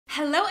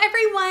Hello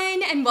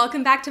everyone and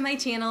welcome back to my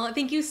channel.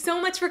 Thank you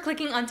so much for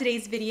clicking on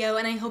today's video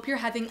and I hope you're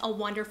having a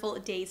wonderful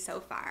day so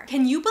far.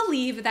 Can you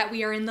believe that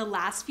we are in the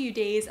last few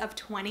days of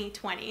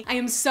 2020? I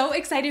am so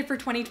excited for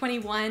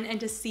 2021 and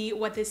to see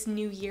what this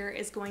new year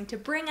is going to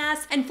bring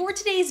us. And for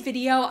today's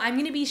video, I'm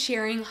going to be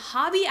sharing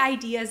hobby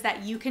ideas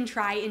that you can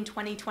try in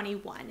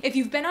 2021. If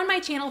you've been on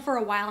my channel for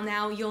a while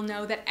now, you'll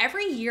know that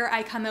every year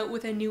I come out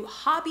with a new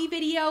hobby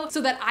video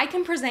so that I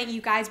can present you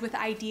guys with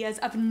ideas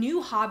of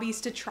new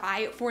hobbies to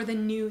try for the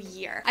new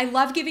year. I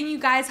love giving you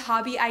guys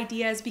hobby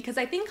ideas because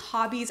I think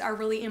hobbies are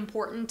really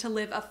important to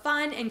live a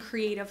fun and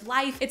creative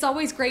life. It's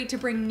always great to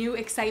bring new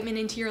excitement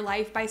into your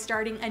life by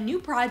starting a new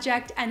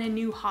project and a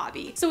new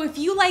hobby. So if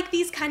you like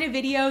these kind of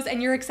videos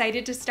and you're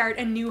excited to start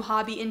a new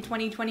hobby in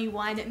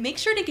 2021, make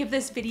sure to give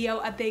this video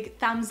a big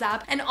thumbs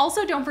up and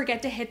also don't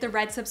forget to hit the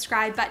red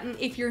subscribe button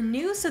if you're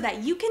new so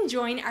that you can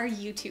join our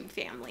YouTube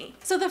family.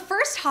 So the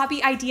first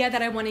hobby idea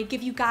that I want to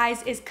give you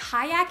guys is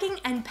kayaking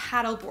and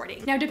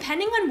paddleboarding. Now,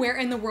 depending on where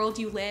in the world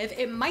you live,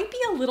 it might be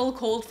a little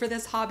cold for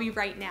this hobby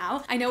right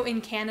now. I know in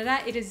Canada,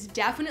 it is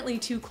definitely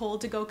too cold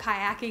to go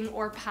kayaking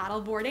or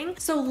paddleboarding.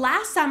 So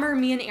last summer,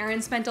 me and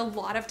Aaron spent a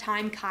lot of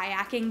time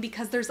kayaking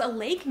because there's a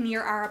lake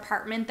near our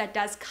apartment that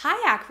does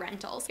kayak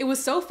rentals. It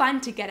was so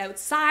fun to get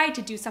outside,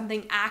 to do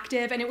something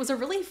active, and it was a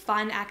really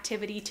fun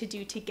activity to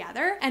do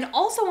together. And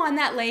also on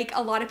that lake,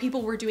 a lot of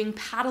people were doing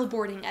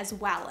paddleboarding as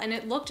well, and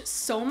it looked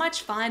so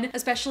much fun,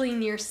 especially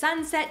near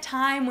sunset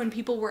time when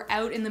people were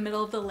out in the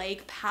middle of the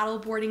lake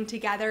paddleboarding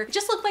together. It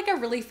just looked like a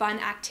really fun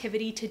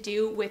activity to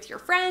do with your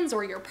friends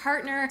or your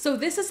partner. So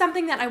this is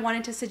something that I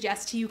wanted to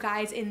suggest to you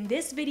guys in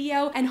this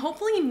video, and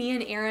hopefully me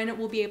and Aaron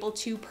will be able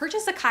to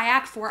purchase a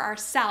kayak for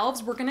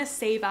ourselves. We're gonna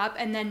save up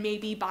and then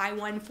maybe buy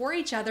one for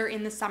each other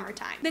in the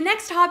summertime. The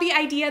next hobby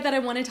idea that I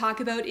want to talk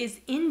about is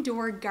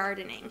indoor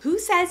gardening. Who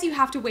says you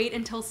have to wait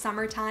until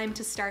summertime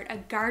to start a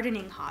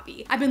gardening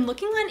hobby? I've been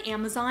looking on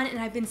Amazon and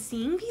I've been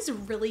seeing these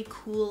really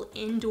cool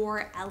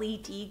indoor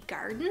LED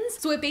gardens.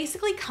 So it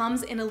basically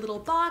comes in a little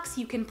box.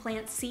 You can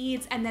plant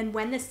seeds, and then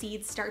when the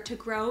seeds start to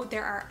grow,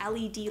 there are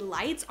LED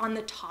lights on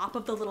the top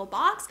of the little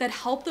box that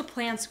help the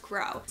plants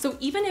grow. So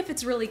even if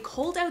it's really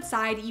cold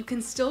outside, you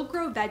can still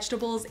grow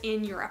vegetables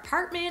in your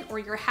apartment or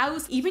your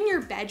house, even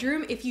your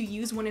bedroom if you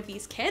use one of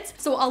these kits.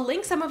 So I'll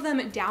link some of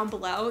them down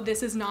below.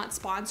 This is not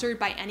sponsored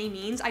by any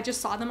means. I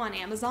just saw them on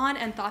Amazon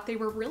and thought they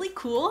were really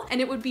cool, and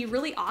it would be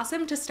really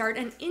awesome to start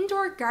an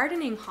indoor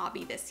gardening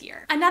hobby this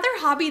year. Another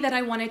hobby that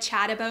I want to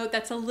chat about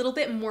that's a little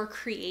bit more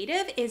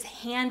creative is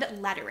hand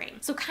lettering.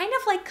 So kind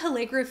of like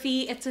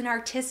calligraphy, it's an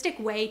artistic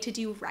way to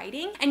do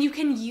writing, and you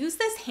can use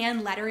this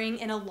hand lettering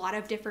in a lot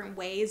of different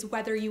ways,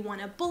 whether you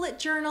want to bullet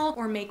journal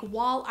or make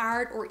wall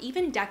art or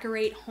even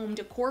decorate home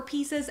decor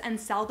pieces and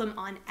sell them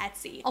on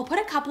Etsy. I'll put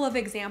a couple of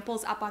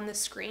examples up on the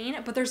screen,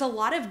 but there's a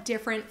lot of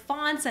different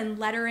fonts and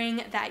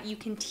lettering that you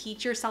can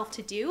teach yourself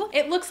to do.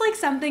 It looks like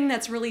something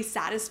that's really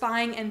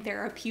satisfying and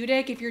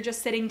therapeutic. If you're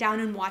just sitting down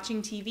and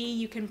watching TV,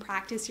 you can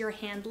practice your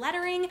hand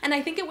lettering, and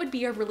I think it would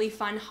be a really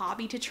fun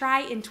hobby to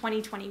try in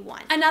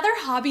 2021. Another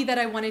hobby that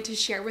I wanted to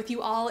share with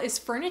you all is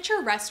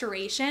furniture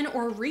restoration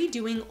or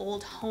redoing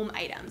old home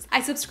items.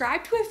 I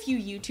subscribe to a few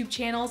YouTube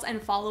channels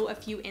and follow a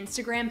few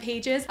Instagram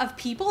pages of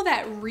people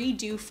that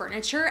redo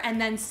furniture and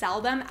then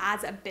sell them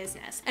as a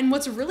business. And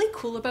what's really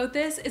cool about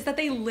this is that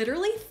they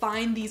literally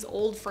find these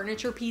old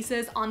furniture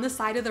pieces on the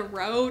side of the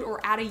road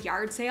or at a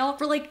yard sale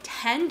for like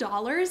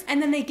 $10,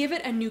 and then they give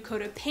it a new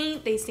coat of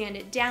paint, they sand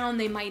it down,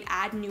 they might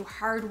add new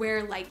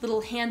hardware like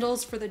little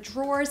handles for the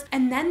drawers,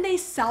 and then they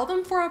sell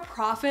them for a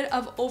profit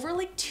of over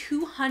like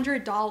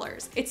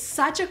 $200. It's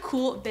such a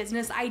cool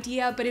business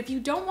idea, but if you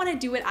don't want to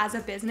do it as a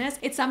business,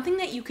 it's something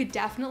that you could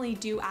definitely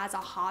do as a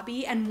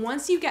hobby, and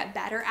once you get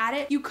better at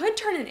it, you could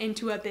turn it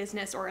into a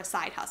business or a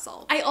side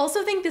hustle. I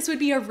also think this would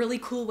be a really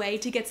cool way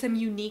to get some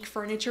unique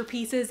furniture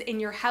pieces in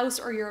your house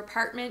or your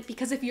apartment,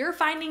 because if you're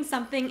finding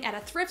something at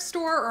a thrift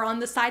store or on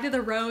the side of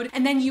the road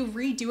and then you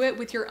redo it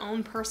with your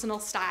own personal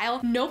style,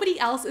 nobody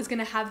else is going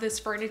to have this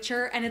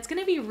furniture, and it's going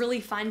to be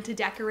really fun to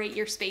decorate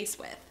your space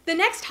with. The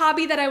next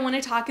hobby that I want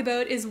to talk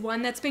about is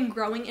one that's been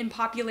growing in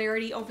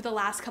popularity over the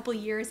last couple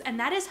years, and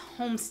that is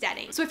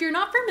homesteading. So if you're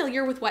not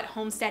familiar with what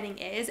homesteading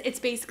is, it's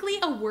basically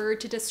a word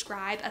to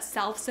describe a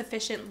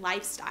self-sufficient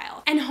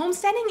lifestyle. And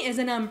homesteading is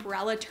an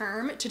umbrella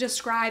term to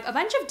describe a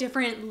bunch of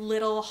different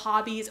little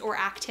hobbies or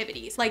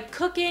activities, like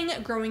cooking,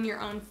 growing your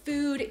own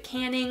food,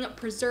 canning,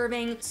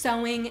 preserving,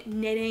 sewing,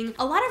 knitting,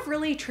 a lot of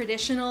really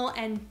traditional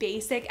and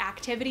basic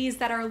activities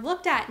that are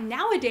looked at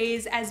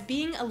nowadays as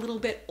being a little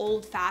bit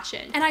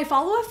old-fashioned. And I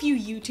follow a few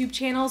YouTube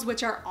channels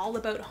which are all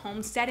about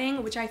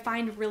homesteading, which I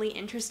find really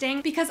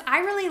interesting because I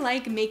really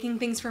like making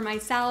things for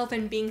myself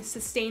and being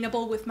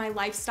sustainable with my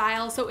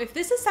lifestyle. So if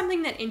this is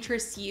something that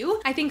interests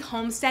you, I think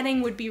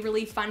homesteading would be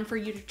really fun for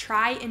you to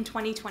try in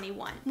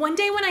 2021. One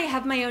day when I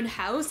have my own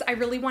house, I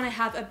really want to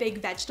have a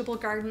big vegetable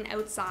garden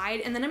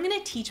outside, and then I'm going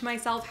to teach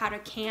myself how to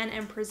can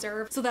and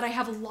preserve so that I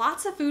have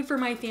lots of food for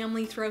my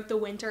family throughout the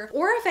winter.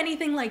 Or if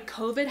anything like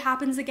COVID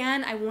happens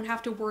again, I won't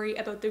have to worry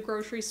about the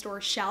grocery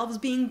store shelves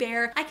being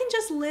bare. I can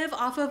just just live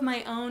off of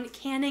my own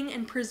canning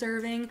and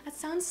preserving. That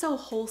sounds so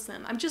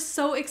wholesome. I'm just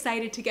so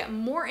excited to get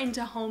more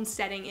into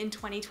homesteading in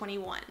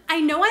 2021.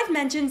 I know I've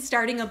mentioned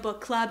starting a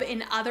book club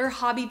in other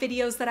hobby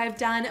videos that I've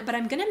done, but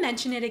I'm gonna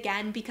mention it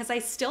again because I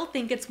still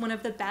think it's one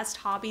of the best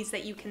hobbies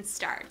that you can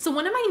start. So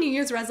one of my New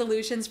Year's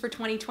resolutions for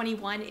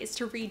 2021 is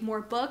to read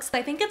more books.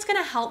 I think it's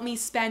gonna help me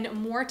spend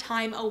more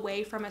time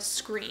away from a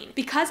screen.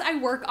 Because I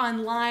work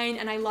online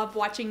and I love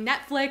watching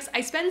Netflix,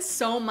 I spend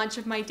so much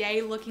of my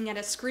day looking at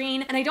a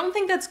screen, and I don't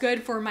think that's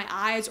good for my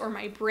eyes or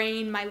my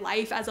brain, my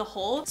life as a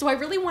whole. So I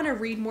really want to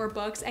read more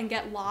books and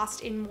get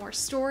lost in more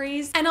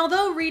stories. And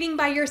although reading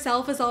by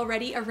yourself is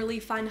already a really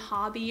fun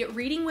hobby,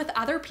 reading with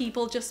other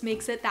people just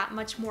makes it that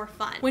much more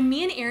fun. When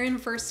me and Aaron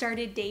first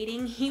started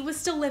dating, he was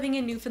still living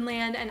in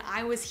Newfoundland and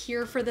I was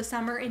here for the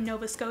summer in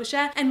Nova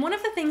Scotia. And one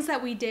of the things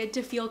that we did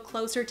to feel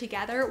closer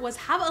together was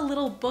have a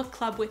little book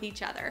club with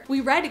each other.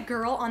 We read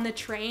Girl on the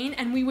Train,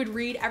 and we would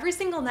read every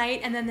single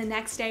night, and then the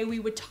next day we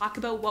would talk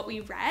about what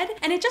we read,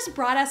 and it just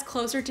brought us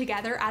closer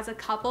together as a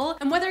couple.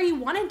 And whether you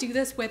want to do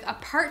this with a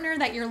partner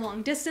that you're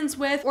long distance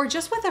with, or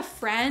just with a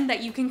friend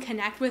that you can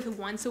connect with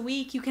once a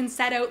week, you can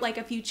set out like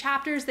a few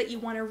chapters that you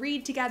want to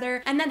read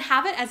together, and then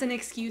have it as an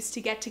excuse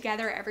to get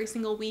together every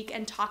single week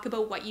and talk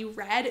about what you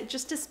read,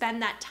 just to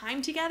spend that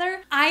time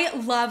together. I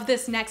love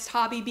this next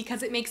hobby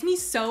because it makes me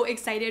so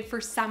excited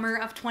for summer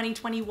of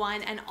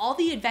 2021 and all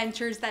the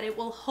adventures that it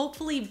will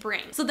hopefully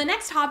bring. So the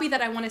next hobby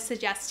that I want to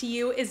suggest to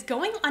you is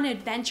going on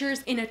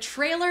adventures in a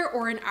trailer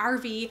or an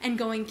RV and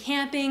going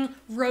camping,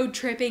 road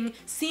tripping,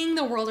 seeing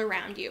the world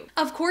around you.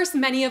 Of course,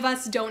 many of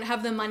us don't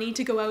have the money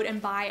to go out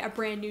and buy a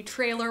brand new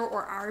trailer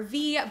or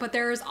RV, but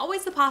there is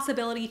always the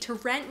possibility to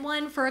rent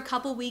one for a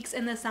couple weeks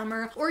in the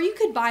summer, or you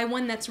could buy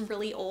one that's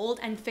really old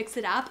and fix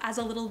it up as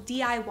a little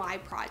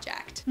DIY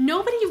project.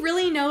 Nobody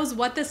really knows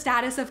what the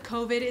status of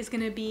COVID is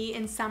going to be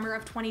in summer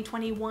of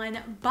 2021,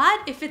 but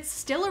if it's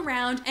still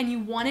around and you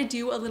want to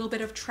do a little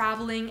bit of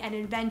traveling and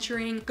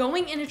adventuring,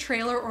 going in a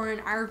trailer or an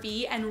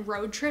RV and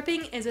road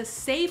tripping is a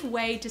safe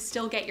way to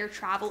still get your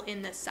travel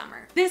in this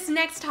summer. This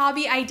next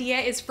hobby idea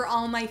is for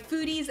all my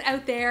foodies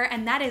out there,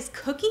 and that is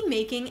cookie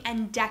making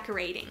and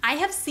decorating. I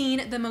have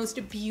seen the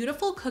most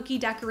beautiful cookie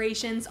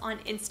decorations on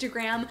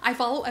Instagram. I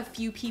follow a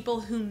few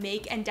people who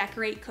make and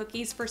decorate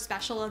cookies for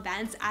special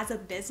events as a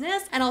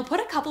business, and I'll put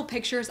a couple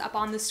pictures up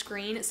on the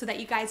screen so that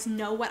you guys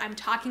know what I'm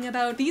talking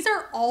about. These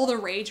are all the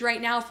rage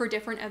right now for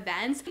different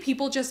events.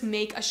 People just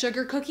make a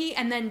sugar cookie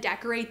and then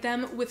decorate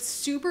them with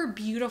super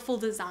beautiful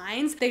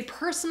designs. They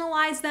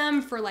personalize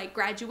them for like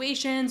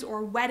graduations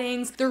or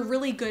weddings. They're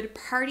really good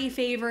party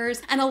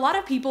favors, and a lot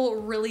of people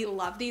really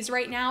love these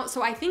right now.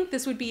 So I think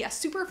this would be a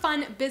super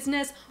fun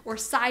business or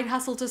side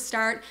hustle to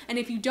start. And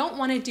if you don't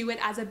want to do it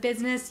as a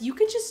business, you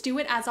can just do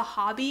it as a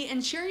hobby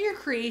and share your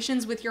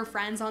creations with your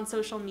friends on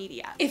social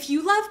media. If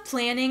you love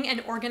planning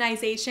and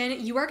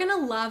organization, you are gonna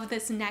love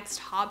this next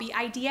hobby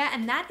idea,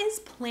 and that is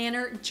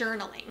planner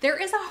journaling.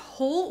 There is a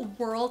whole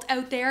world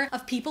out there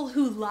of people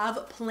who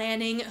love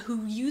planning,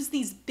 who use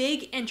these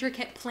big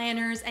intricate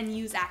planners and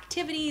use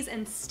activities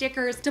and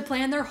stickers to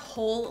plan their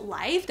whole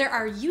life. There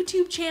are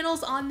YouTube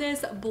channels on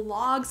this,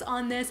 blogs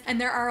on this, and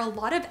there are a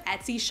lot of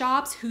Etsy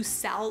shops who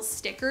sell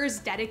stickers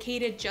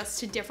dedicated just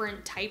to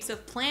different types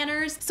of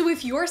planners. So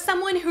if you're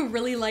someone who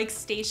really likes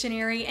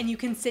stationery and you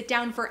can sit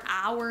down for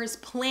hours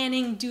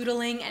planning,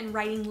 doodling, and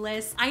writing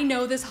lists, I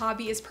know this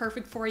hobby is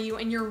perfect for you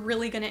and you're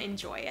really gonna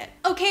enjoy it.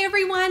 Okay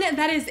everyone,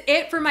 that is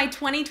it for my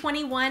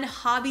 2021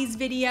 hobbies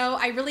video.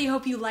 I really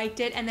hope you liked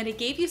it and that it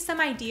gave you some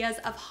ideas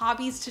of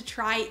hobbies to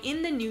try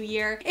in the new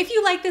year. If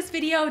you like this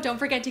video, don't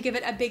forget to give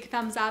it a big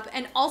thumbs up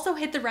and also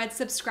hit the red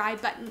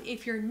subscribe button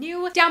if you're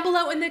new. Down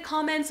below in the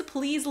comments,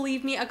 please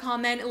leave me a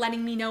comment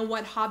letting me know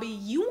what hobby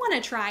you want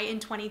to try in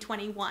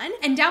 2021.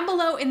 And down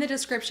below in the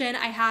description,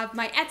 I have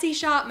my Etsy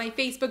shop, my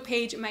Facebook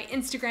page, my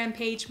Instagram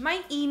page,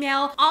 my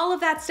email, all of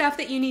that stuff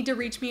that you need to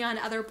reach me on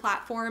other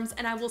platforms,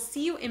 and I will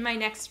see you in my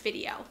next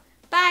video.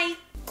 Bye!